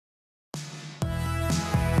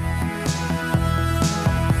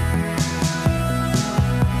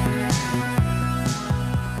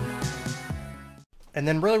And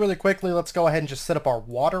then really quickly, let's go ahead and just set up our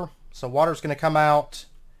water. So water's going to come out,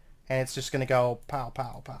 and it's just going to go pow,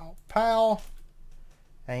 pow, pow, pow.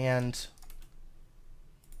 And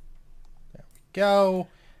there we go.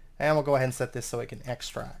 And we'll go ahead and set this so it can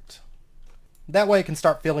extract. That way it can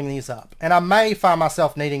start filling these up. And I may find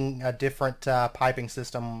myself needing a different piping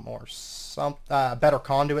system or some better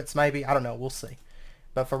conduits maybe. I don't know. We'll see.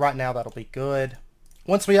 But for right now, that'll be good.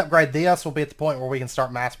 Once we upgrade this, we'll be at the point where we can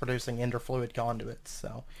start mass producing ender fluid conduits.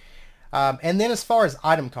 So, and then as far as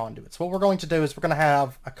item conduits, what we're going to do is we're going to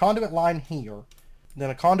have a conduit line here, then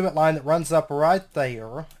a conduit line that runs up right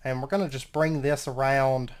there, and we're going to just bring this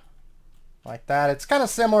around like that. It's kind of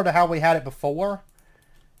similar to how we had it before,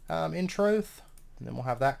 in truth. And then we'll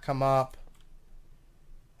have that come up,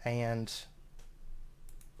 and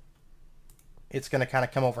it's going to kind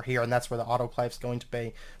of come over here, and that's where the autoclave is going to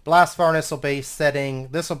be. Blast furnace will be setting,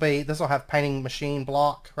 this will have painting machine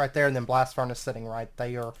block right there, and then blast furnace sitting right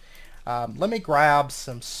there. Let me grab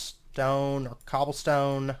some stone or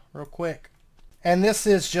cobblestone real quick. And this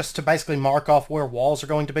is just to basically mark off where walls are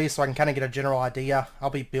going to be so I can kind of get a general idea. I'll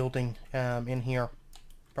be building in here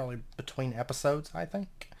probably between episodes, I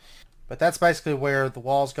think. But that's basically where the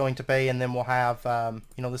wall's going to be, and then we'll have,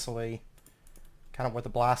 you know, this will be kind of where the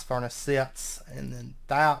blast furnace sits, and then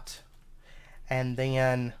that. And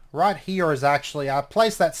then right here is actually, I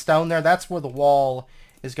placed that stone there. That's where the wall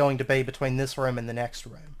is going to be between this room and the next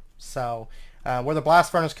room. So where the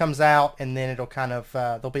blast furnace comes out, and then it'll kind of,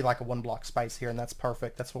 there'll be like a 1 block space here, and that's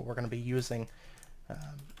perfect. That's what we're going to be using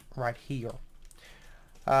right here.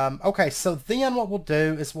 Okay, so then what we'll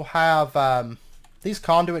do is we'll have these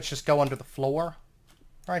conduits just go under the floor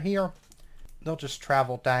right here. They'll just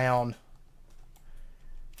travel down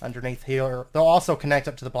underneath here. They'll also connect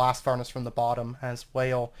up to the blast furnace from the bottom as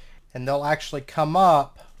well. And they'll actually come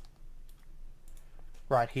up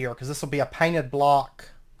right here, because this will be a painted block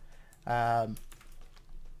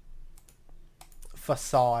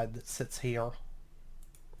facade that sits here,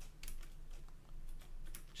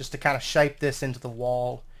 just to kind of shape this into the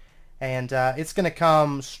wall. And it's going to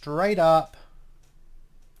come straight up,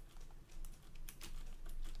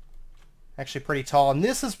 actually pretty tall, and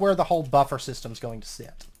this is where the whole buffer system is going to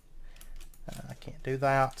sit. I can't do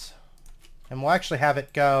that. And we'll actually have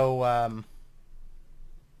it go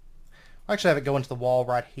into the wall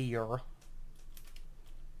right here,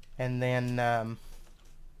 and then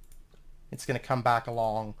it's going to come back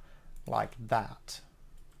along like that.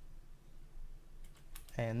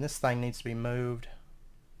 And this thing needs to be moved.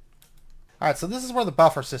 Alright, so this is where the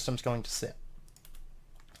buffer system is going to sit.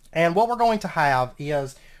 And what we're going to have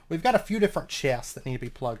is, we've got a few different chests that need to be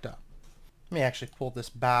plugged up. Let me actually pull this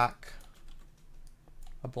back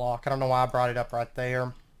a block. I don't know why I brought it up right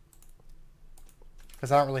there,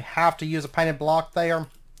 because I don't really have to use a painted block there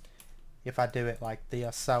if I do it like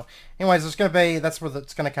this. So anyways, there's going to be, that's where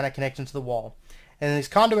it's going to kind of connect into the wall. And these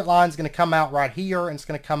conduit lines are going to come out right here, and it's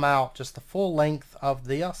going to come out just the full length of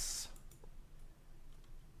this,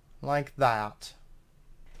 like that.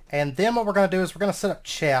 And then what we're going to do is we're going to set up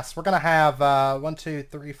chests. We're going to have 1, 2,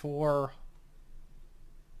 3, 4,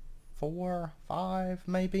 5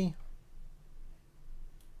 maybe.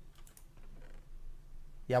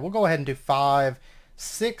 Yeah, we'll go ahead and do 5.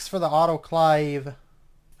 6 for the autoclave.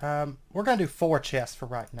 We're going to do 4 chests for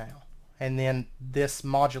right now. And then this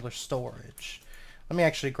modular storage. Let me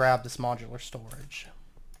actually grab this modular storage.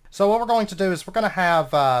 So what we're going to do is we're going to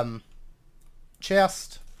have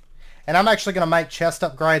chest. And I'm actually going to make chest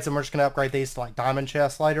upgrades, and we're just going to upgrade these to like diamond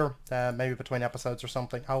chests later. Maybe between episodes or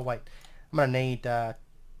something. Oh wait, I'm going to need...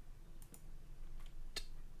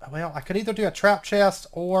 well, I could either do a trap chest,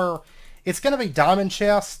 or it's going to be diamond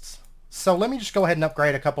chests. So let me just go ahead and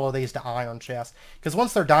upgrade a couple of these to iron chests, because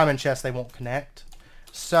once they're diamond chests, they won't connect.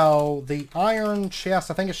 So the iron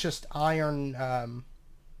chest, I think it's just iron,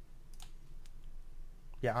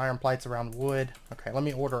 yeah, iron plates around wood. Okay, let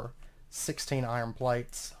me order 16 iron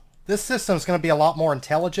plates. This system is going to be a lot more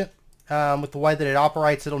intelligent with the way that it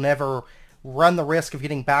operates. It'll never run the risk of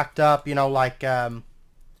getting backed up, you know, like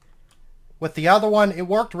with the other one. It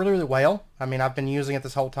worked really well. I mean, I've been using it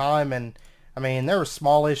this whole time, and I mean, there were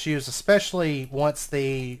small issues, especially once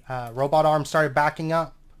the robot arm started backing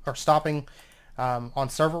up or stopping on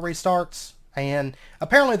server restarts. And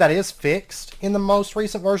apparently that is fixed in the most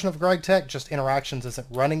recent version of GregTech. Just Interactions isn't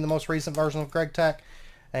running the most recent version of GregTech.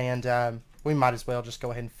 And we might as well just go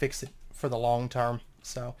ahead and fix it for the long term.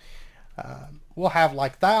 So we'll have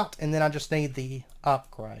like that, and then I just need the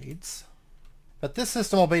upgrades. But this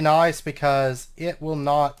system will be nice because it will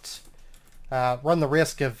not run the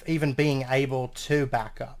risk of even being able to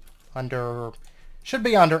back up. Should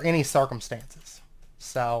be under any circumstances.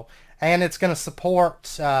 So, And it's going to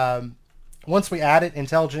support, once we add it,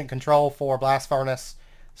 intelligent control for blast furnace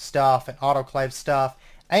stuff and autoclave stuff.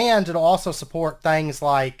 And it'll also support things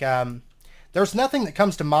like, there's nothing that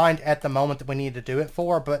comes to mind at the moment that we need to do it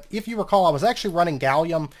for, but if you recall, I was actually running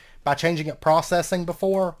gallium by changing up processing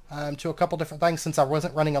before to a couple different things since I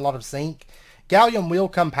wasn't running a lot of zinc. Gallium will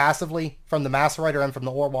come passively from the macerator and from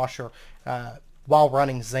the ore washer while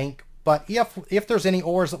running zinc. But if there's any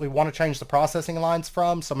ores that we want to change the processing lines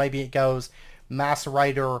from, so maybe it goes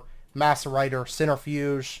macerator,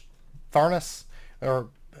 centrifuge, furnace, or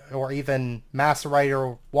even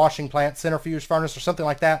macerator, washing plant, centrifuge, furnace, or something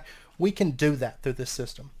like that, we can do that through this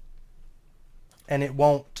system. And it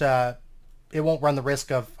won't run the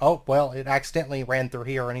risk of, oh, well, it accidentally ran through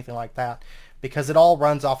here or anything like that, because it all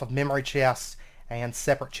runs off of memory chests and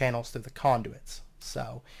separate channels through the conduits.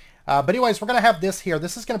 So, but anyways, we're going to have this here.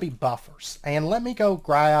 This is going to be buffers. And let me go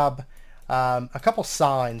grab a couple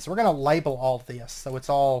signs. We're going to label all of this so it's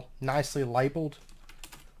all nicely labeled.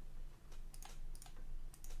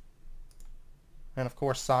 And of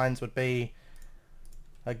course, signs would be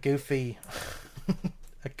a goofy,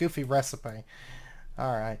 a goofy recipe.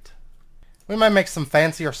 All right. We might make some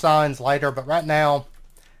fancier signs later, but right now,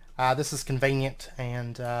 this is convenient,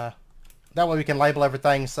 and that way we can label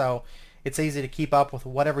everything so it's easy to keep up with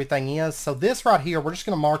what everything is. So this right here, we're just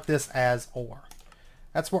going to mark this as ore.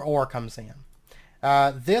 That's where ore comes in.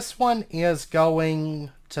 This one is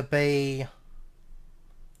going to be,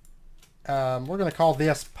 we're going to call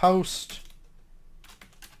this post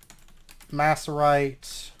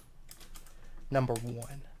macerate number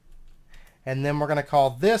 1. And then we're going to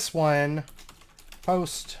call this one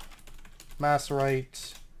post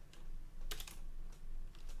macerate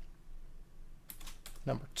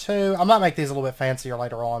number 2. I might make these a little bit fancier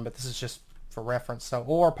later on, but this is just for reference. So,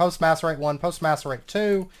 or post macerate 1, post macerate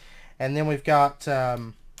 2, and then we've got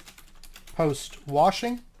post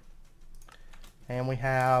washing, and we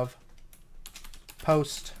have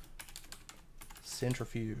post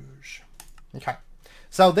centrifuge. Okay,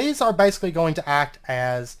 so these are basically going to act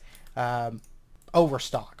as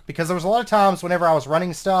overstock, because there was a lot of times whenever I was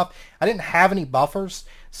running stuff, I didn't have any buffers.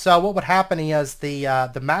 So what would happen is the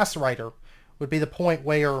macerator would be the point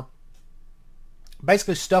where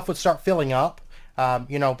basically stuff would start filling up,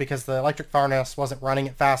 you know, because the electric furnace wasn't running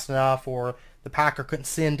it fast enough, or the packer couldn't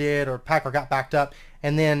send it, or packer got backed up,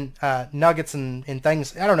 and then nuggets and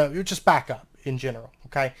things, I don't know, it would just back up in general,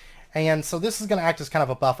 okay? And so this is going to act as kind of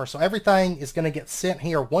a buffer. So everything is going to get sent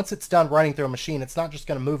here. Once it's done running through a machine, it's not just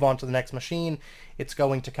going to move on to the next machine. It's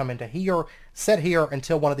going to come into here, set here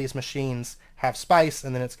until one of these machines have space,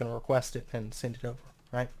 and then it's going to request it and send it over,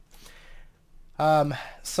 right?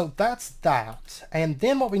 So that's that. And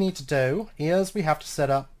then what we need to do is we have to set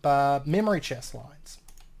up memory chest lines.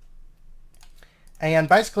 And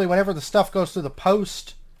basically whenever the stuff goes through the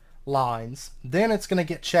post lines, then it's going to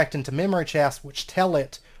get checked into memory chests, which tell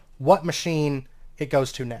it what machine it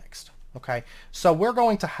goes to next. Okay, so we're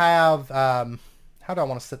going to have, how do I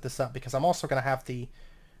want to set this up? Because I'm also going to have the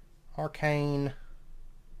arcane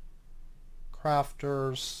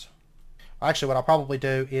crafters. Actually, what I'll probably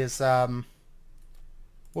do is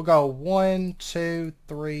we'll go 1, 2,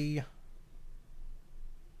 3,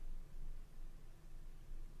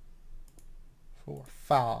 4,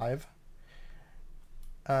 5,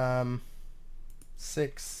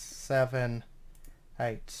 6, 7,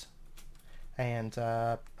 8, and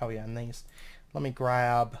oh yeah, and these. Let me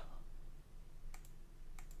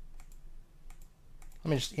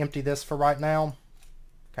just empty this for right now.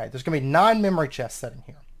 Okay, there's going to be 9 memory chests sitting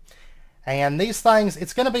here. And these things,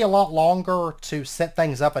 it's going to be a lot longer to set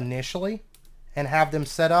things up initially and have them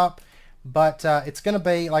set up, but it's going to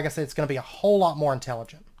be, like I said, it's going to be a whole lot more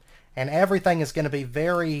intelligent. And everything is going to be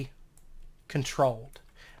very controlled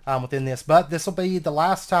within this. But this will be the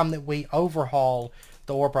last time that we overhaul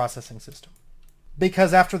the ore processing system.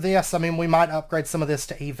 Because after this, I mean, we might upgrade some of this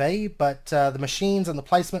to EV, but the machines and the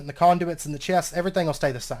placement and the conduits and the chests, everything will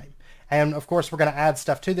stay the same. And of course, we're going to add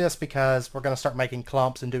stuff to this because we're going to start making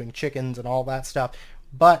clumps and doing chickens and all that stuff.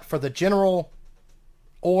 But for the general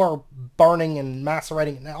ore burning and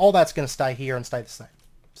macerating, all that's going to stay here and stay the same.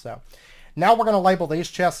 So now we're going to label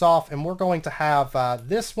these chests off, and we're going to have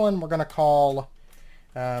this one we're going to call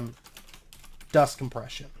dust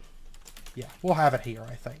compression. Yeah, we'll have it here,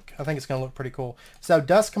 I think. I think it's going to look pretty cool. So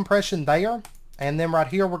dust compression there, and then right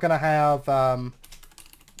here we're going to have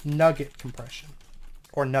nugget compression.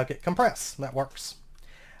 Or nugget compress. That works.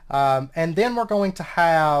 And then we're going to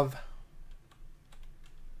have,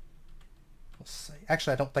 let's see.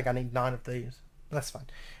 Actually, I don't think I need 9 of these. That's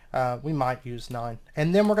fine. We might use 9.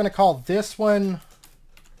 And then we're going to call this one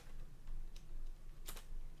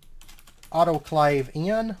autoclave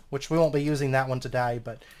in, which we won't be using that one today,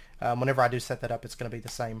 but whenever I do set that up, it's going to be the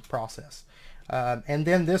same process. And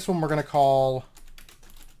then this one we're going to call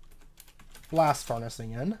blast furnace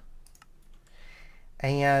in.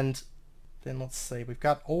 And then let's see, we've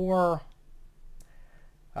got ore.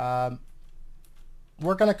 We're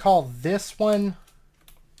going to call this one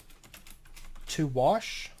to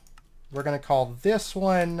wash. We're going to call this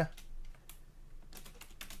one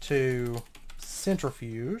to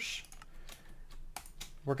centrifuge.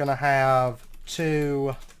 We're going to have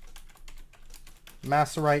to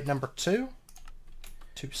macerate number 2,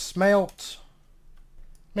 to smelt.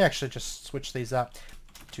 Let me actually just switch these up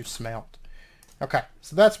to smelt. Okay,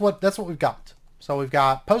 so that's what we've got. So we've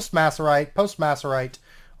got post macerate,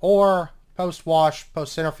 or post wash,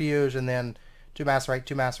 post centrifuge, and then to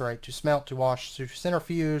macerate, to smelt, to wash, to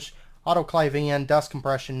centrifuge, autoclave in, dust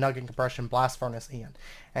compression, nugget compression, blast furnace in.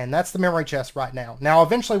 And that's the memory chest right now. Now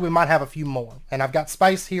eventually we might have a few more, and I've got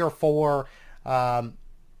space here for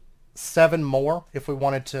 7 more if we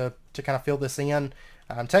wanted to kind of fill this in.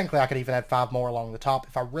 Technically I could even add 5 more along the top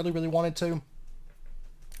if I really wanted to,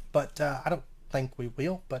 but I don't think we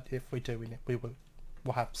will. But if we do,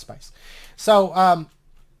 we'll have space. So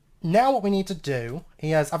now what we need to do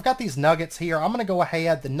is, I've got these nuggets here. I'm going to go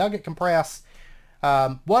ahead, the nugget compress.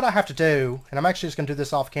 What I have to do, and I'm actually just going to do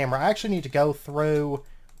this off camera, I actually need to go through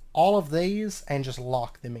all of these and just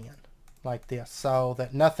lock them in like this so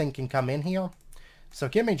that nothing can come in here. So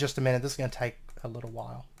give me just a minute. This is going to take a little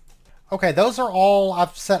while. Okay, those are all,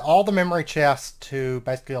 I've set all the memory chests to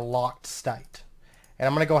basically a locked state. And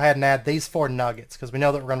I'm going to go ahead and add these 4 nuggets because we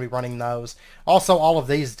know that we're going to be running those. Also, all of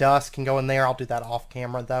these dust can go in there. I'll do that off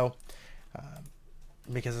camera though,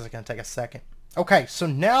 because it's going to take a second. Okay, so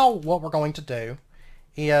now what we're going to do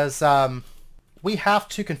is we have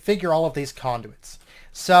to configure all of these conduits.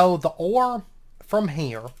 So the ore from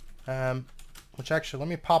here, which actually, let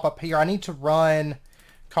me pop up here. I need to run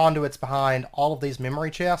conduits behind all of these memory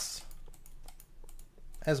chests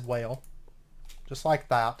as well, just like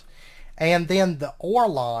that. And then the ore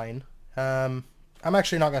line, I'm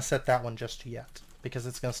actually not going to set that one just yet because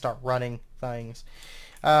it's going to start running things.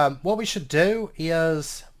 What we should do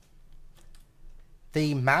is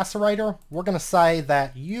the macerator, we're going to say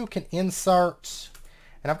that you can insert,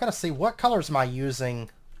 and I've got to see what colors am I using.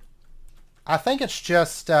 I think it's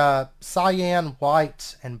just cyan,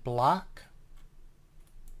 white, and black.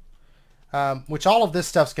 Which all of this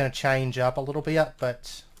stuff's going to change up a little bit,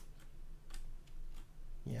 but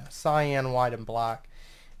yeah, cyan, white, and black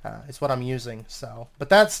is what I'm using. So, but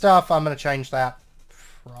that stuff, I'm going to change that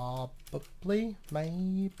probably,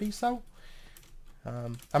 maybe so.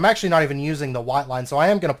 I'm actually not even using the white line, so I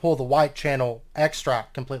am going to pull the white channel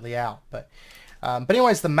extract completely out. But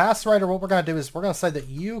anyways, the macerator, what we're going to do is we're going to say that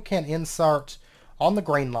you can insert on the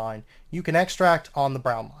green line, you can extract on the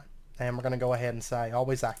brown line, and we're going to go ahead and say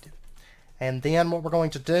always active. And then what we're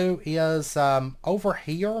going to do is over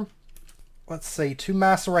here, let's see, to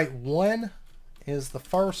macerate 1 is the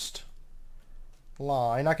first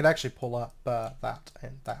line. I could actually pull up that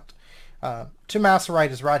and that. To macerate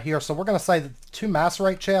is right here. So we're going to say that to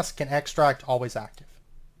macerate chest can extract always active.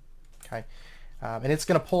 Okay. And it's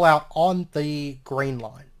going to pull out on the green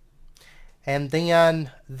line. And then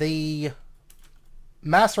the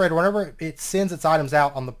macerator, whenever it sends its items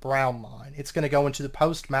out on the brown line, it's going to go into the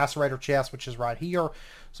post macerator chest, which is right here.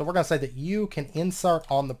 So we're going to say that you can insert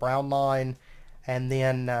on the brown line, and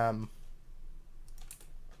then I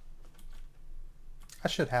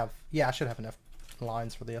should have enough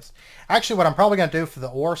lines for this. Actually, what I'm probably going to do for the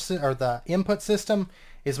ore or the input system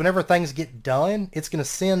is whenever things get done, it's going to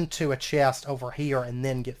send to a chest over here and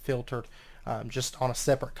then get filtered just on a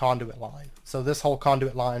separate conduit line. So this whole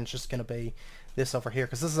conduit line is just going to be this over here,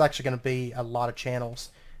 because this is actually going to be a lot of channels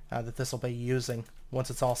that this will be using once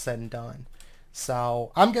it's all said and done.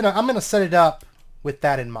 So I'm gonna set it up with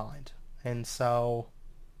that in mind. And so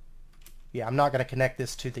yeah, I'm not going to connect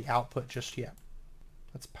this to the output just yet.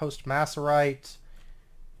 Let's post macerate,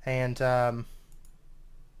 and right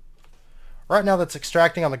now that's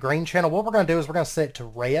extracting on the green channel. What we're going to do is we're going to set it to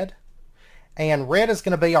red, and red is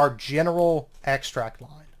going to be our general extract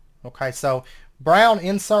line. Okay, so brown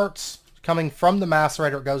inserts coming from the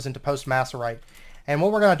macerator, it goes into post macerate, and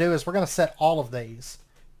what we're going to do is we're going to set all of these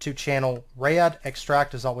to channel red.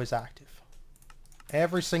 Extract is always active.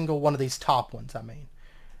 Every single one of these top ones, I mean.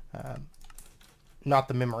 Not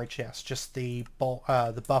the memory chest, just the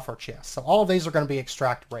buffer chest. So all of these are going to be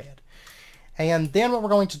extract red. And then what we're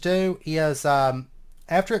going to do is,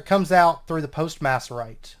 after it comes out through the post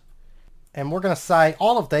macerate, and we're going to say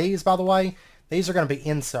all of these, by the way, these are going to be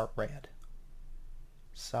insert red.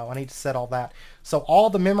 So I need to set all that. So all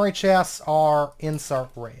the memory chests are insert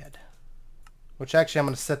red, which actually I'm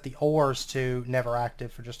going to set the ores to never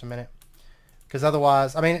active for just a minute. Because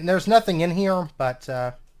otherwise, I mean, there's nothing in here, but,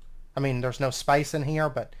 I mean, there's no space in here,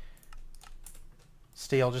 but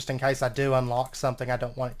still, just in case I do unlock something, I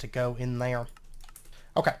don't want it to go in there.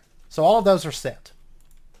 Okay, so all of those are set.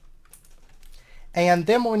 And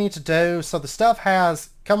then what we need to do, so the stuff has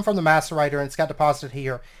come from the macerator and it's got deposited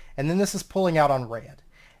here, and then this is pulling out on red.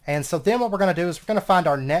 And so then what we're going to do is we're going to find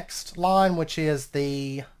our next line, which is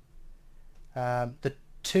the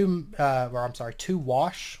two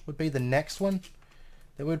wash would be the next one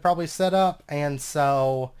that we'd probably set up. And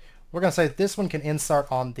so we're going to say that this one can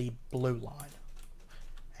insert on the blue line.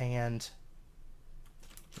 And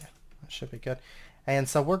yeah, that should be good. And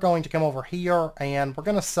so we're going to come over here and we're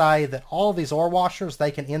going to say that all of these ore washers,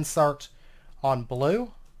 they can insert on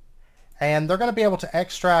blue. And they're going to be able to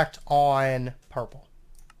extract on purple.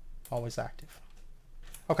 Always active.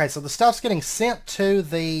 Okay, so the stuff's getting sent to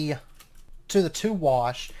the two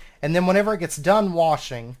wash. And then whenever it gets done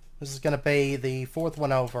washing, this is going to be the fourth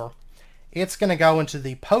one over, it's going to go into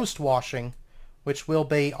the post washing, which will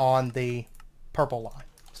be on the purple line.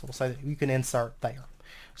 So we'll say that you can insert there.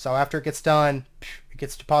 So after it gets done, it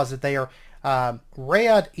gets deposited there.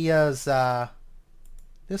 Red is,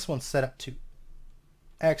 this one's set up to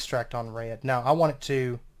extract on red. No, I want it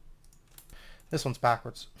to, this one's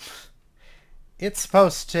backwards. It's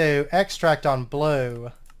supposed to extract on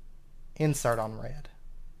blue, insert on red.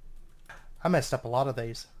 I messed up a lot of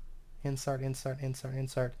these. Insert, insert, insert,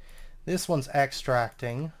 insert. This one's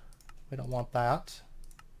extracting. We don't want that.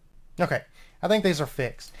 Okay, I think these are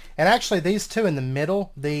fixed. And actually these two in the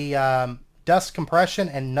middle, the dust compression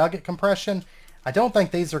and nugget compression, I don't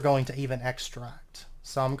think these are going to even extract.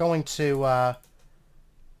 So I'm going to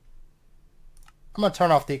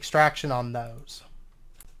turn off the extraction on those.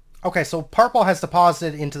 Okay, so purple has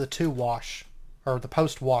deposited into the two wash, or the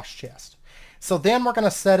post wash chest. So then we're going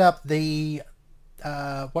to set up the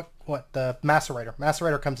the macerator.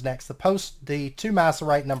 Macerator comes next. The two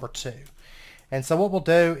macerate number 2. And so what we'll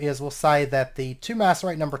do is we'll say that the two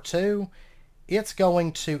macerate number 2, it's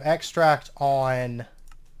going to extract on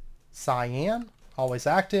cyan, always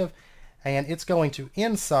active, and it's going to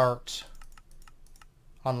insert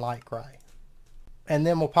on light gray. And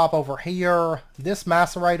then we'll pop over here. This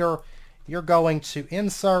macerator, you're going to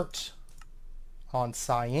insert on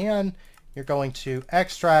cyan. You're going to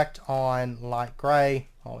extract on light gray,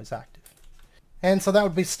 always active. And so that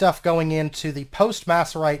would be stuff going into the post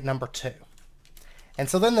macerate number 2. And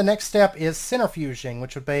so then the next step is centrifuging,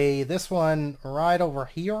 which would be this one right over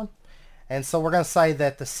here. And so we're going to say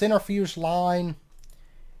that the centrifuge line,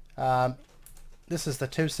 this is the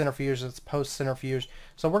two centrifuges, it's post centrifuge.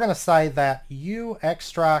 So we're going to say that you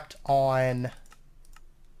extract on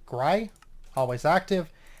gray, always active,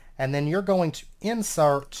 and then you're going to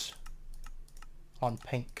insert on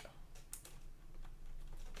pink.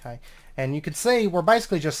 Okay, and you can see we're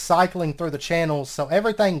basically just cycling through the channels, so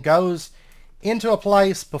everything goes into a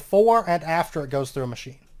place before and after it goes through a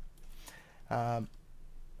machine. The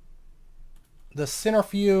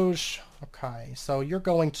centrifuge, okay, so you're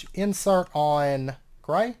going to insert on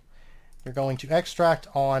gray, you're going to extract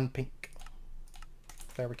on pink.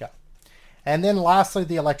 There we go. And then lastly,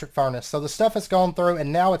 the electric furnace. So the stuff has gone through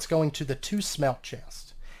and now it's going to the two smelt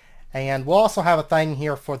chest. And we'll also have a thing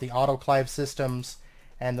here for the autoclave systems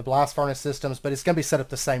and the blast furnace systems, but it's going to be set up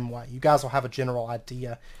the same way. You guys will have a general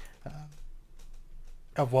idea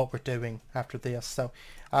of what we're doing after this. So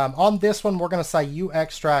on this one, we're going to say you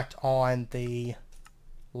extract on the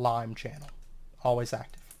lime channel, always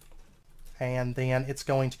active. And then it's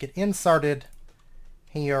going to get inserted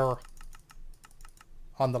here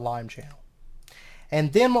on the lime channel.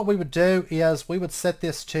 And then what we would do is we would set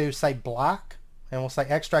this to, say, black, and we'll say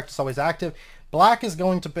extract is always active. Black is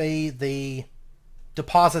going to be the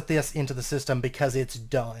deposit this into the system because it's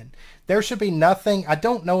done. There should be nothing, I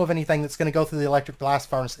don't know of anything that's going to go through the electric blast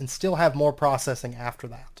furnace and still have more processing after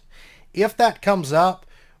that. If that comes up,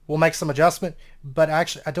 we'll make some adjustment, but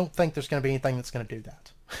actually I don't think there's going to be anything that's going to do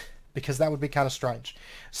that because that would be kind of strange.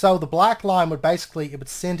 So the black line would basically, it would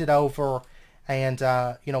send it over and,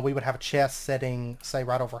 you know, we would have a chest setting, say,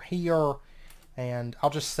 right over here, and I'll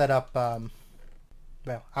just set up,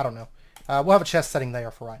 well, I don't know. We'll have a chest setting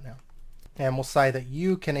there for right now. And we'll say that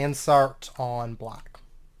you can insert on black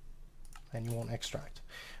and you won't extract.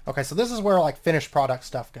 Okay, so this is where like finished product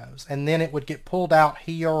stuff goes. And then it would get pulled out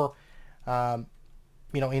here,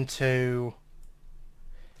 you know, into,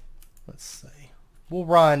 let's see, we'll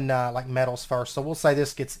run like metals first. So we'll say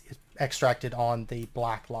this gets extracted on the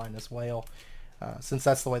black line as well. since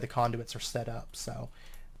that's the way the conduits are set up. So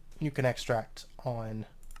you can extract on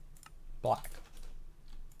black.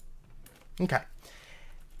 Okay.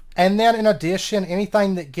 And then in addition,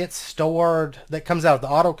 anything that gets stored, that comes out of the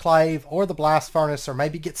autoclave or the blast furnace, or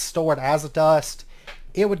maybe gets stored as a dust,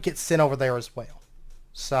 it would get sent over there as well.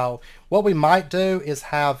 So what we might do is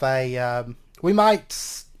have a,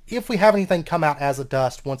 if we have anything come out as a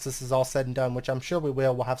dust once this is all said and done, which I'm sure we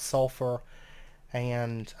will, we'll have sulfur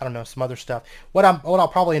and I don't know, some other stuff. What I'll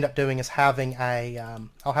probably end up doing is having a,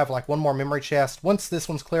 I'll have like one more memory chest. Once this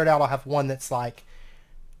one's cleared out, I'll have one that's like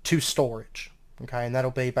to storage. Okay, and that'll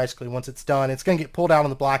be basically once it's done, it's going to get pulled out on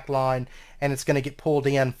the black line, and it's going to get pulled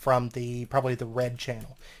in from the probably the red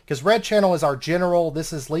channel. Because red channel is our general,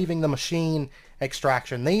 this is leaving the machine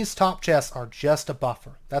extraction. These top chests are just a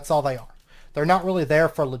buffer. That's all they are. They're not really there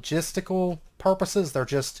for logistical purposes. They're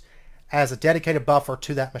just as a dedicated buffer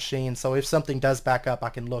to that machine. So if something does back up, I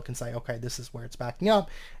can look and say, okay, this is where it's backing up,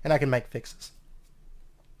 and I can make fixes.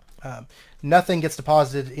 Nothing gets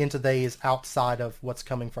deposited into these outside of what's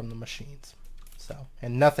coming from the machines. So,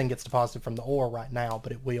 and nothing gets deposited from the ore right now,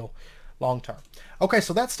 but it will long term. Okay,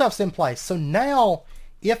 so that stuff's in place. So now,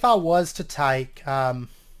 if I was to take, I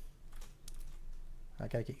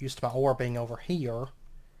gotta get used to my ore being over here.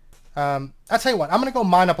 I'll tell you what, I'm gonna go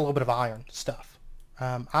mine up a little bit of iron stuff.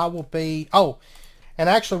 I will be, oh, and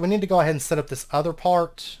actually we need to go ahead and set up this other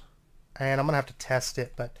part, and I'm gonna have to test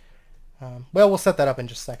it, but well, we'll set that up in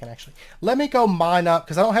just a second actually. Let me go mine up,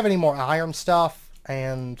 because I don't have any more iron stuff,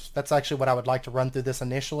 and that's actually what I would like to run through this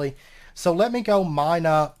initially. So let me go mine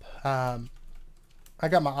up, I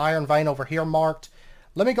got my iron vein over here marked.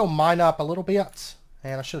 Let me go mine up a little bit,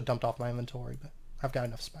 and I should have dumped off my inventory, but I've got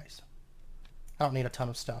enough space. I don't need a ton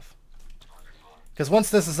of stuff. Because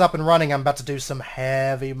once this is up and running, I'm about to do some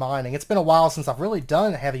heavy mining. It's been a while since I've really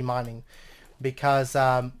done heavy mining, because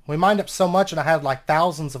we mined up so much and I had like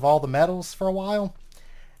thousands of all the metals for a while,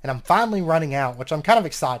 and I'm finally running out, which I'm kind of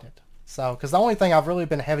excited. So, because the only thing I've really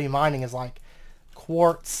been heavy mining is like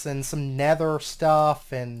quartz and some nether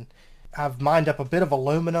stuff, and I've mined up a bit of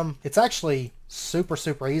aluminum. It's actually super,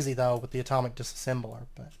 super easy though with the atomic disassembler,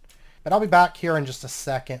 but I'll be back here in just a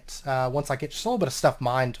second once I get just a little bit of stuff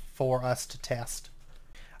mined for us to test.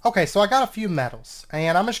 Okay, so I got a few metals,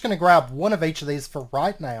 and I'm just going to grab one of each of these for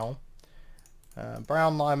right now.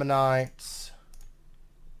 Brown limonite.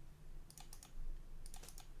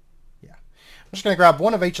 Yeah, I'm just going to grab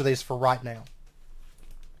one of each of these for right now.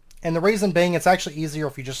 And the reason being, it's actually easier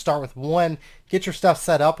if you just start with one, get your stuff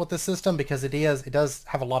set up with the system, because it does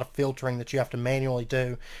have a lot of filtering that you have to manually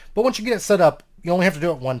do. But once you get it set up, you only have to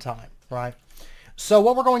do it one time, right? So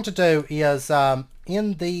what we're going to do is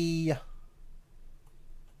in the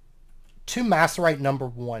to macerate number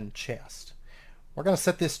 1 chest, we're going to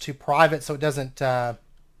set this to private so it doesn't,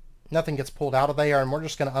 nothing gets pulled out of there, and we're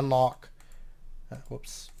just going to unlock,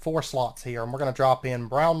 4 slots here, and we're going to drop in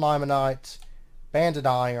brown limonite, banded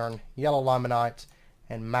iron, yellow limonite,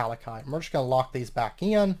 and malachite. And we're just going to lock these back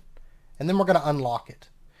in, and then we're going to unlock it.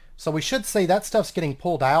 So we should see that stuff's getting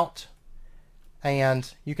pulled out,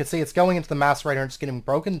 and you can see it's going into the macerator and it's getting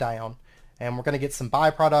broken down, and we're going to get some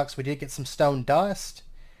byproducts. We did get some stone dust,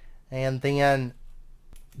 and then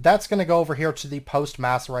that's going to go over here to the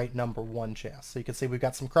post-macerate number 1 chest. So you can see we've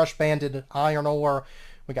got some crushed banded iron ore,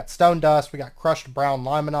 we got stone dust, we got crushed brown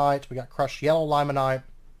limonite, we got crushed yellow limonite,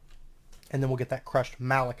 and then we'll get that crushed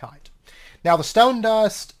malachite. Now the stone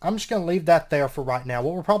dust, I'm just going to leave that there for right now.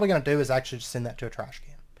 What we're probably going to do is actually just send that to a trash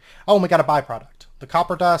can. Oh, and we got a byproduct. The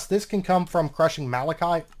copper dust, this can come from crushing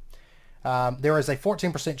malachite. There is a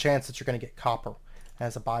 14% chance that you're going to get copper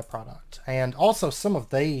as a byproduct. And also some of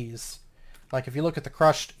these, like if you look at the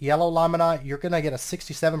crushed yellow limonite, you're going to get a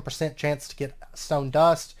 67% chance to get stone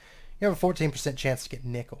dust. You have a 14% chance to get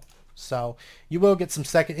nickel. So you will get some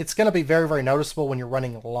second. It's going to be very, very noticeable when you're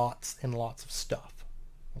running lots and lots of stuff.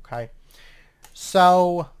 Okay.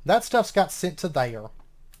 So that stuff's got sent to there.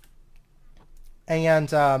 And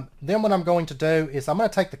then what I'm going to do is I'm going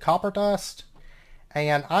to take the copper dust,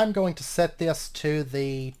 and I'm going to set this to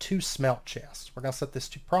the to smelt chest. We're going to set this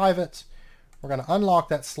to private. We're going to unlock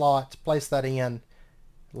that slot, place that in,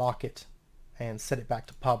 lock it, and set it back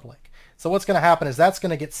to public. So what's going to happen is that's going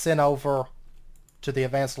to get sent over to the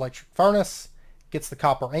advanced electric furnace, gets the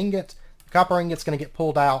copper ingot. The copper ingot's going to get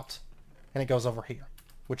pulled out, and it goes over here,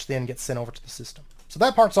 which then gets sent over to the system. So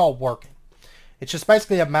that part's all working. It's just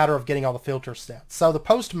basically a matter of getting all the filters set. So the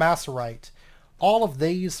post-macerate, all of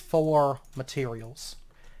these 4 materials,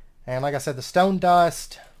 and like I said, the stone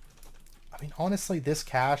dust, I mean, honestly, this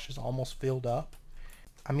cache is almost filled up.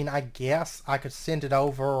 I mean, I guess I could send it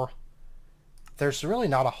over. There's really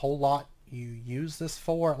not a whole lot you use this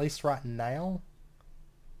for, at least right now.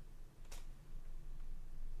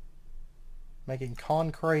 making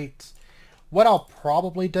concrete. What I'll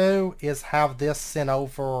probably do is have this sent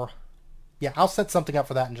over. Yeah, I'll set something up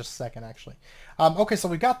for that in just a second, actually. Okay, so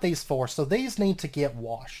we've got these 4. So these need to get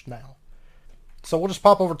washed now. So we'll just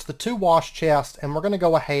pop over to the 2 wash chest, and we're going to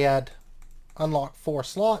go ahead, unlock 4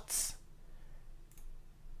 slots,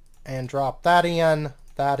 and drop that in,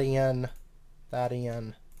 that in, that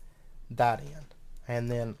in, that in, and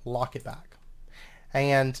then lock it back.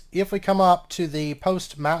 And if we come up to the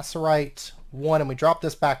post macerate 1 and we drop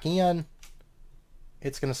this back in,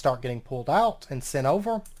 it's going to start getting pulled out and sent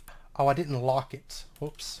over. Oh, I didn't lock it.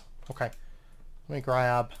 Whoops. Okay. Let me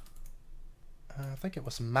grab, I think it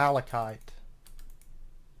was malachite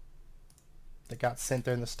that got sent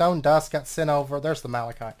there, and the stone dust got sent over. There's the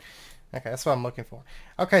malachite. Okay, that's what I'm looking for.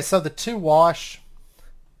 Okay, so the 2 wash.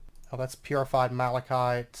 Oh, that's purified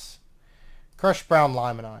malachite. Crushed brown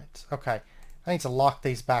limonite. Okay, I need to lock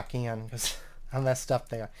these back in because I messed up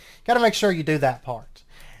there. Got to make sure you do that part.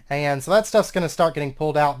 And so that stuff's going to start getting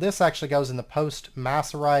pulled out. This actually goes in the post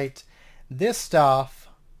macerate. This stuff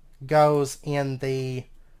goes in the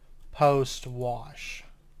post wash.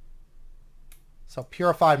 So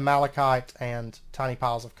purified malachite and tiny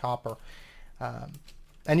piles of copper.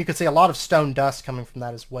 And you can see a lot of stone dust coming from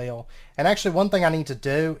that as well. And actually one thing I need to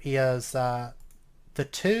do is the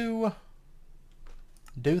 2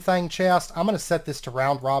 do thing chest, I'm going to set this to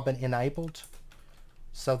round robin enabled.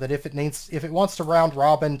 So that if it wants to round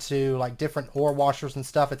robin to like different ore washers and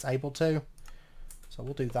stuff, it's able to. So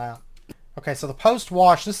we'll do that. Okay, so the post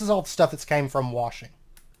wash, this is all the stuff that's came from washing.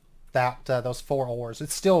 Those 4 ores.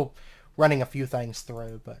 It's still running a few things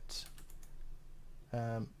through, but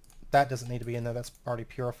that doesn't need to be in there. That's already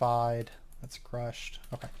purified. That's crushed.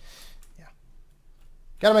 Okay, yeah.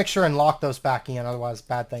 Got to make sure and lock those back in, otherwise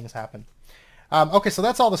bad things happen. Okay, so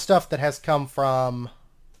that's all the stuff that has come from...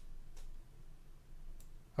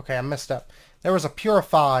 Okay, I messed up. There was a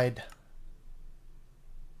purified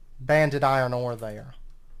banded iron ore there.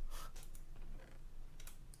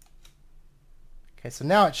 Okay, so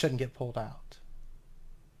now it shouldn't get pulled out.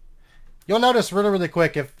 You'll notice really, really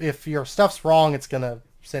quick if your stuff's wrong, it's going to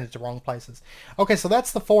send it to wrong places. Okay, so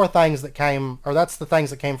that's the 4 things that came, or that's the things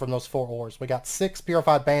that came from those 4 ores. We got 6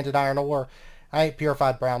 purified banded iron ore, 8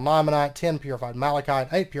 purified brown limonite, 10 purified malachite,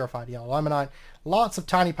 8 purified yellow limonite, lots of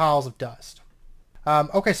tiny piles of dust.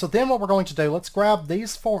 Okay, so then what we're going to do, let's grab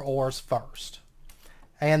these 4 ores first.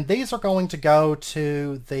 And these are going to go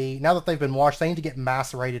to the, now that they've been washed, they need to get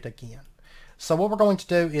macerated again. So what we're going to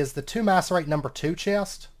do is the 2 macerate number 2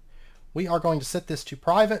 chest, we are going to set this to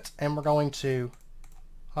private, and we're going to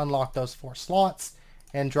unlock those 4 slots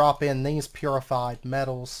and drop in these purified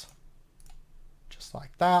metals just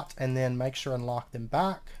like that, and then make sure and lock them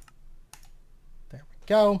back. There we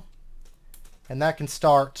go. And that can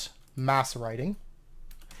start macerating.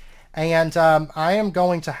 And I am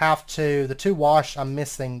going to have to, the 2 wash, I'm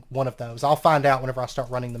missing one of those. I'll find out whenever I start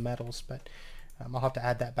running the metals, but I'll have to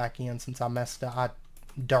add that back in since I messed up. I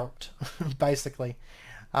derped, basically.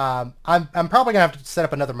 I'm probably going to have to set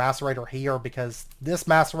up another macerator here because this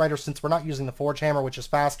macerator, since we're not using the forge hammer, which is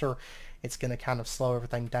faster, it's going to kind of slow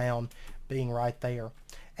everything down being right there.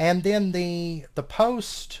 And then the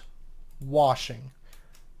post washing.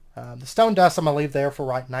 The stone dust I'm going to leave there for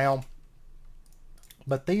right now.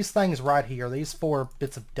 But these things right here, these 4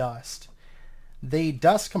 bits of dust, the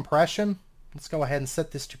dust compression, let's go ahead and set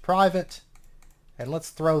this to private, and let's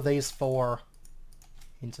throw these 4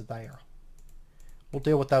 into there. We'll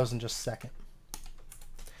deal with those in just a second.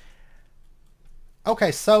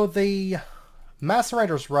 Okay, so the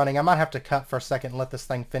macerator's running. I might have to cut for a second and let this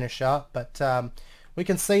thing finish up, but we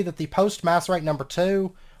can see that the post macerate number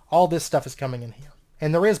 2, all this stuff is coming in here.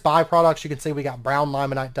 And there is byproducts. You can see we got brown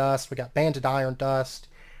limonite dust, we got banded iron dust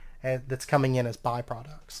that's coming in as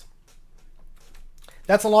byproducts.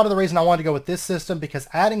 That's a lot of the reason I wanted to go with this system, because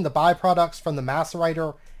adding the byproducts from the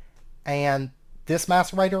macerator and this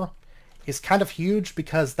macerator is kind of huge,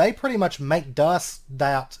 because they pretty much make dust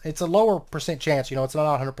that, it's a lower percent chance, you know, it's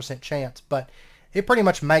not 100% chance, but it pretty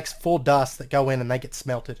much makes full dust that go in and they get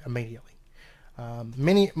smelted immediately.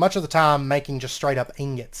 Much of the time making just straight up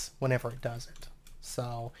ingots whenever it does it.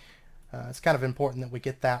 So it's kind of important that we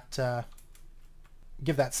get that,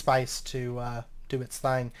 give that space to do its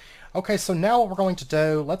thing. Okay, so now what we're going to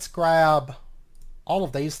do, let's grab all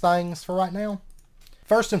of these things for right now.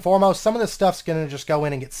 First and foremost, some of this stuff's going to just go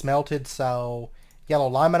in and get smelted. So yellow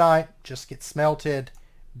limonite just gets smelted.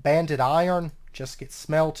 Banded iron just gets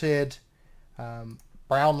smelted. Brown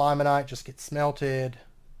limonite just gets smelted.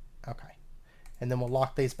 Okay, and then we'll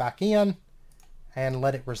lock these back in and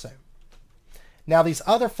let it resume. Now these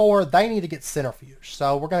other 4, they need to get centrifuged.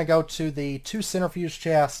 So we're going to go to the 2 centrifuge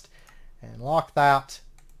chest, and lock that.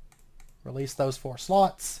 Release those 4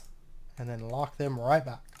 slots, and then lock them right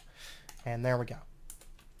back. And there we go.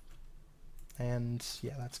 And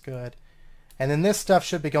yeah, that's good. And then this stuff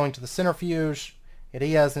should be going to the centrifuge. It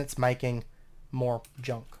is, and it's making more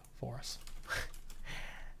junk for us.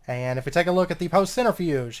 And if we take a look at the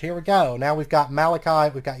post-centrifuge, here we go. Now we've got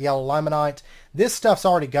malachite, we've got yellow limonite. This stuff's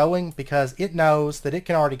already going because it knows that it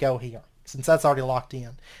can already go here, since that's already locked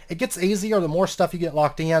in. It gets easier the more stuff you get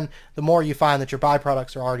locked in, the more you find that your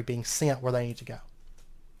byproducts are already being sent where they need to go.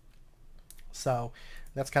 So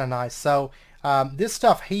that's kind of nice. So this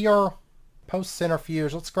stuff here,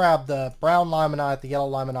 post-centrifuge, let's grab the brown limonite, the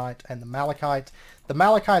yellow limonite, and the malachite. The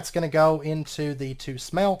malachite's going to go into the 2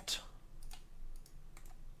 smelt.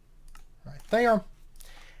 Right there.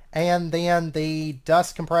 And then the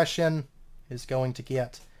dust compression is going to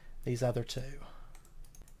get these other 2.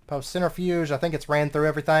 Post-centrifuge, I think it's ran through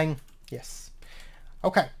everything. Yes.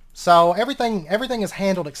 Okay, so everything is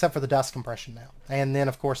handled except for the dust compression now. And then,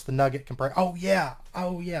 of course, the nugget compression. Oh, yeah,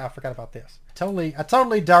 I forgot about this. I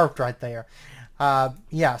totally derped right there.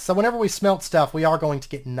 Yeah, so whenever we smelt stuff, we are going to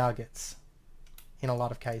get nuggets in a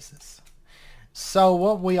lot of cases. So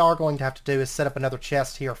what we are going to have to do is set up another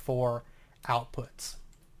chest here for outputs.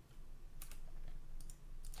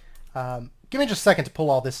 Give me just a second to pull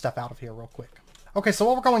all this stuff out of here real quick. Okay, so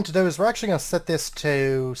what we're going to do is we're actually going to set this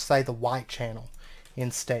to, say, the white channel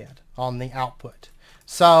instead on the output.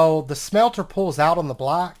 So the smelter pulls out on the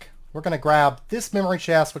black. We're going to grab this memory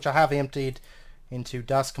chest, which I have emptied into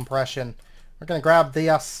dust compression. We're going to grab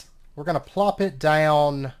this. We're going to plop it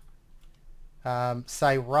down,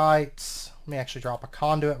 say, right. Let me actually drop a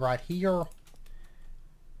conduit right here,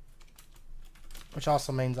 which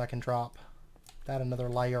also means I can drop that another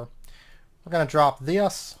layer. We're going to drop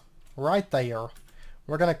this right there.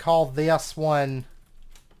 We're going to call this one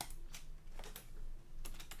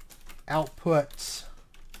output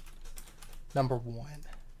number 1.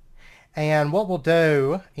 And what we'll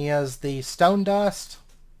do is the stone dust,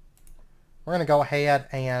 we're going to go ahead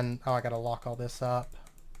and, oh, I got to lock all this up.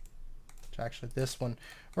 Actually, this one,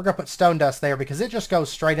 we're going to put stone dust there because it just goes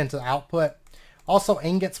straight into the output. Also,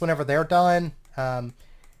 ingots, whenever they're done, the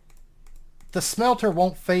smelter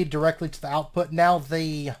won't feed directly to the output. Now,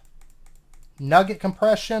 the nugget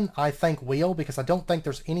compression, I think, will, because I don't think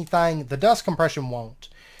there's anything. The dust compression won't,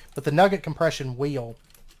 but the nugget compression will,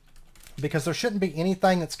 because there shouldn't be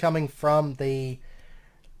anything that's coming from the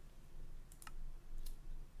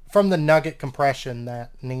nugget compression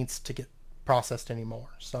that needs to get processed anymore.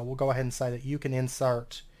 So we'll go ahead and say that you can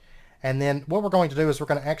insert, and then what we're going to do is we're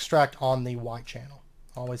going to extract on the white channel,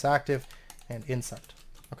 always active, and insert.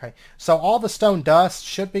 Okay, so all the stone dust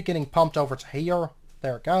should be getting pumped over to here.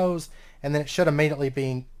 There it goes, and then it should immediately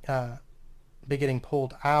be getting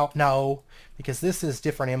pulled out. No, because this is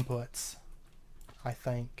different inputs, I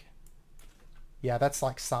think. Yeah, that's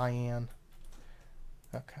like cyan.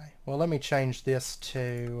 Okay, well, let me change this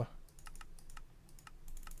to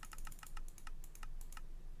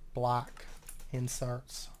black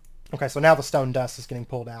inserts. Okay, so now the stone dust is getting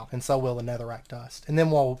pulled out, and so will the netherrack dust. And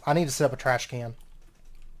then I need to set up a trash can.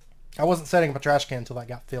 I wasn't setting up a trash can until that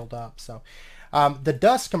got filled up. So the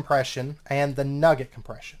dust compression and the nugget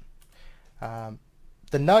compression.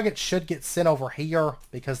 The nuggets should get sent over here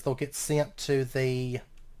because they'll get sent to the...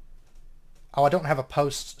 Oh, I don't have a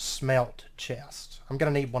post-smelt chest. I'm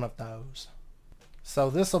going to need one of those. So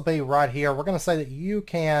this will be right here. We're going to say that you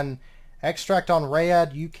can extract on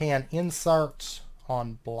red, you can insert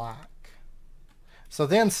on black. So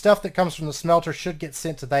then stuff that comes from the smelter should get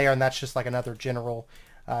sent to there, and that's just like another general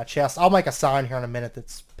chest. I'll make a sign here in a minute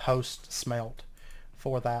that's post-smelt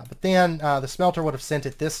for that. But then the smelter would have sent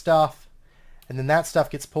it this stuff, and then that stuff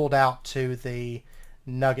gets pulled out to the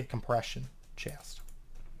nugget compression chest.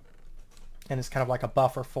 And it's kind of like a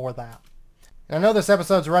buffer for that. And I know this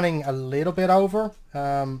episode's running a little bit over,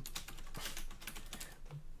 but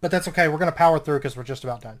that's okay. We're going to power through because we're just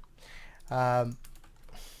about done. I'm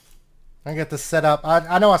going to get this set up.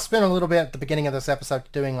 I know I spent a little bit at the beginning of this episode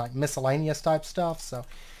doing like miscellaneous type stuff, so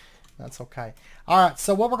that's okay. Alright,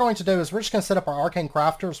 so what we're going to do is we're just going to set up our arcane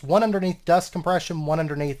crafters. One underneath dust compression, one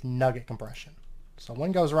underneath nugget compression. So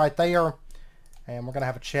one goes right there, and we're going to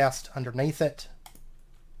have a chest underneath it.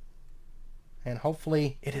 And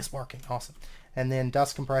hopefully it is working. Awesome. And then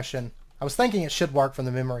dust compression. I was thinking it should work from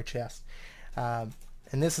the memory chest. And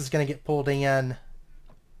this is going to get pulled in.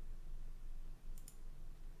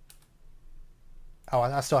 Oh,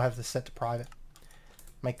 I still have this set to private.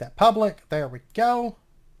 Make that public. There we go.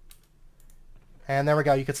 And there we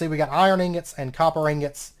go. You can see we got iron ingots and copper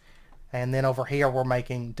ingots. And then over here we're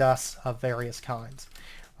making dust of various kinds.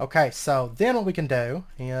 Okay, so then what we can do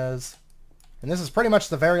is And this is pretty much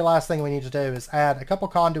the very last thing we need to do is add a couple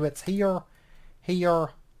conduits here, here,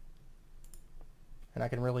 and I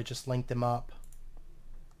can really just link them up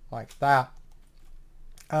like that.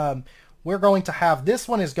 We're going to have, this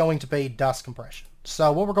one is going to be dust compression.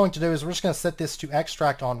 So what we're going to do is we're just going to set this to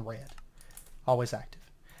extract on red, always active.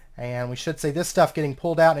 And we should see this stuff getting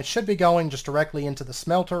pulled out, and it should be going just directly into the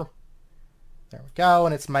smelter. There we go,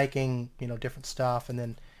 and it's making, you know, different stuff. And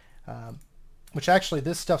then, which actually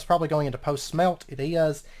this stuff's probably going into post-smelt. It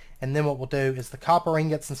is. And then what we'll do is the copper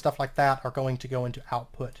ingots and stuff like that are going to go into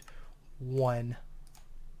output 1.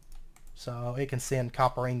 So it can send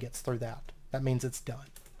copper ingots through that. That means it's done.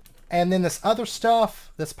 And then this other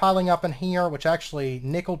stuff that's piling up in here, which actually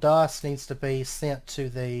nickel dust needs to be sent to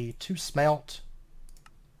the to smelt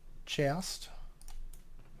chest.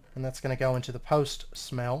 And that's going to go into the post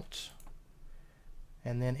smelt.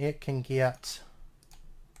 And then it can get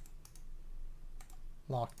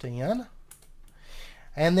locked in.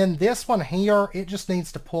 And then this one here, it just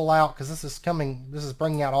needs to pull out because this is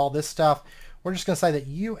bringing out all this stuff. We're just going to say that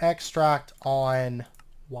you extract on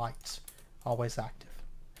white, always active.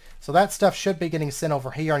 So that stuff should be getting sent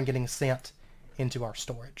over here and getting sent into our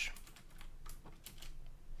storage.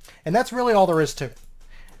 And that's really all there is to it.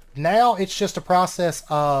 Now it's just a process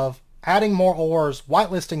of adding more ores,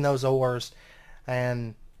 whitelisting those ores,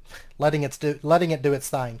 and letting it do its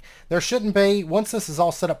thing. There shouldn't be, once this is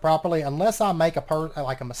all set up properly, unless I make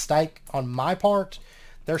a mistake on my part,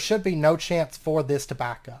 there should be no chance for this to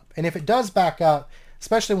back up. And if it does back up,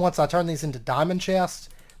 especially once I turn these into diamond chests,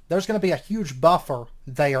 there's going to be a huge buffer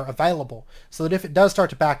there available, so that if it does start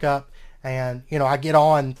to back up and, you know, I get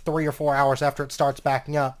on 3 or 4 hours after it starts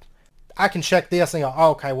backing up, I can check this and go,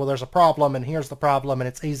 oh, okay, well, there's a problem, and here's the problem, and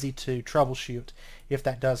it's easy to troubleshoot if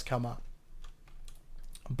that does come up.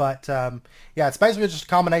 But yeah, it's basically just a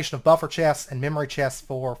combination of buffer chests and memory chests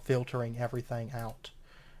for filtering everything out.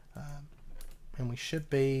 And we should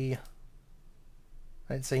be,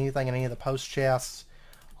 I didn't see anything in any of the post chests.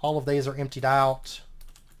 All of these are emptied out.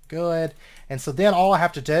 Good. And so then all I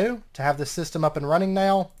have to do to have this system up and running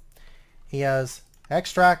now is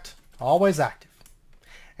extract, always active.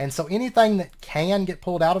 And so anything that can get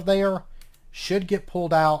pulled out of there should get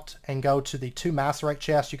pulled out and go to the to macerate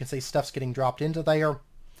chest. You can see stuff's getting dropped into there.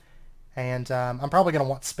 And I'm probably going to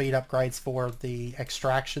want speed upgrades for the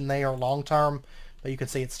extraction there long term. But you can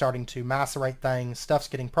see it's starting to macerate things. Stuff's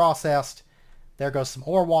getting processed. There goes some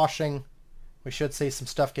ore washing. We should see some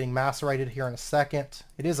stuff getting macerated here in a second.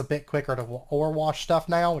 It is a bit quicker to ore wash stuff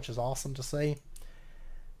now, which is awesome to see.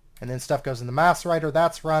 And then stuff goes in the macerator.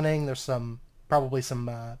 That's running. There's probably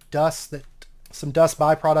some dust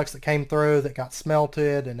byproducts that came through that got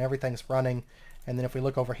smelted, and everything's running. And then if we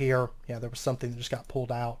look over here, yeah, there was something that just got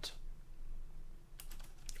pulled out.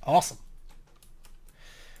 Awesome.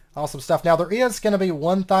 Awesome stuff. Now there is going to be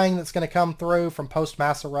one thing that's going to come through from post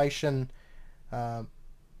maceration. Yeah,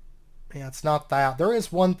 it's not that. There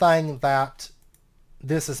is one thing that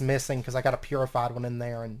this is missing because I got a purified one in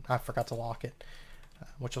there and I forgot to lock it,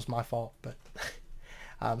 which was my fault. But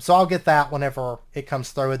so I'll get that whenever it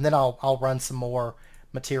comes through, and then I'll run some more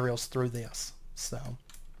materials through this. So,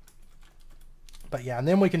 but yeah, and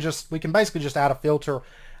then we can basically just add a filter.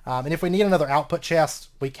 And if we need another output chest,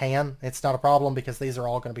 we can. It's not a problem because these are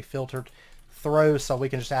all going to be filtered through, so we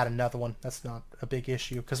can just add another one. That's not a big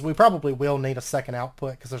issue because we probably will need a second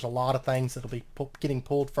output because there's a lot of things that'll be getting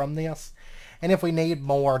pulled from this. And if we need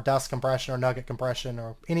more dust compression or nugget compression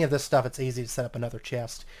or any of this stuff, it's easy to set up another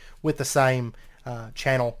chest with the same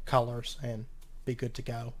channel colors and be good to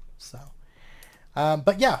go. So,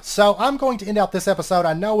 but yeah, so I'm going to end out this episode.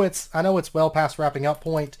 I know it's well past wrapping up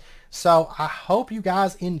point, so I hope you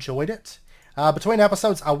guys enjoyed it. Between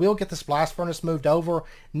episodes, I will get this blast furnace moved over.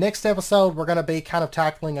 Next episode, we're going to be kind of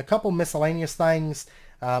tackling a couple miscellaneous things.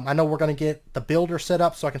 I know we're going to get the builder set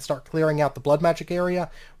up so I can start clearing out the blood magic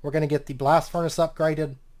area. We're going to get the blast furnace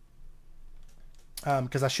upgraded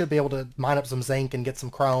because I should be able to mine up some zinc and get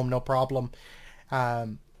some chrome, no problem,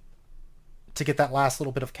 to get that last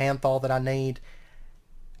little bit of Canthal that I need.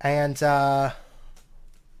 And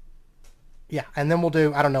yeah, and then we'll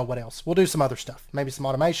do, I don't know what else. We'll do some other stuff. Maybe some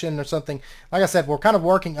automation or something. Like I said, we're kind of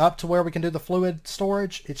working up to where we can do the fluid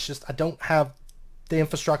storage. It's just I don't have the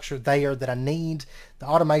infrastructure there that I need, the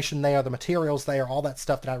automation there, the materials there, all that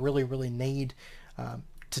stuff that I really, really need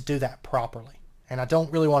to do that properly. And I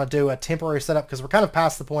don't really want to do a temporary setup because we're kind of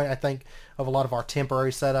past the point, I think, of a lot of our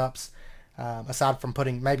temporary setups, aside from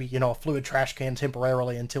putting maybe, you know, a fluid trash can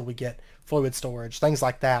temporarily until we get fluid storage, things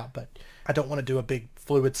like that. But I don't want to do a big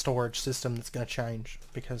fluid storage system that's going to change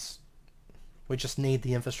because we just need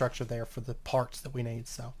the infrastructure there for the parts that we need.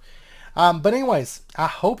 So, But anyways, I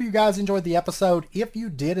hope you guys enjoyed the episode. If you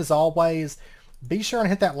did, as always, be sure and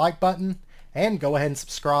hit that like button and go ahead and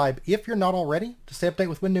subscribe if you're not already to stay updated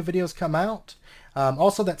with when new videos come out.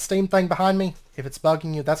 Also, that Steam thing behind me, if it's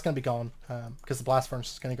bugging you, that's going to be gone because the blast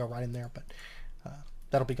furnace is going to go right in there. But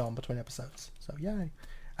that'll be gone between episodes. So, yay.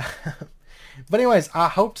 But anyways, I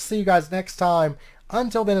hope to see you guys next time.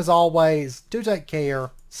 Until then, as always, do take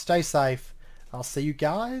care. Stay safe. I'll see you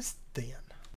guys then.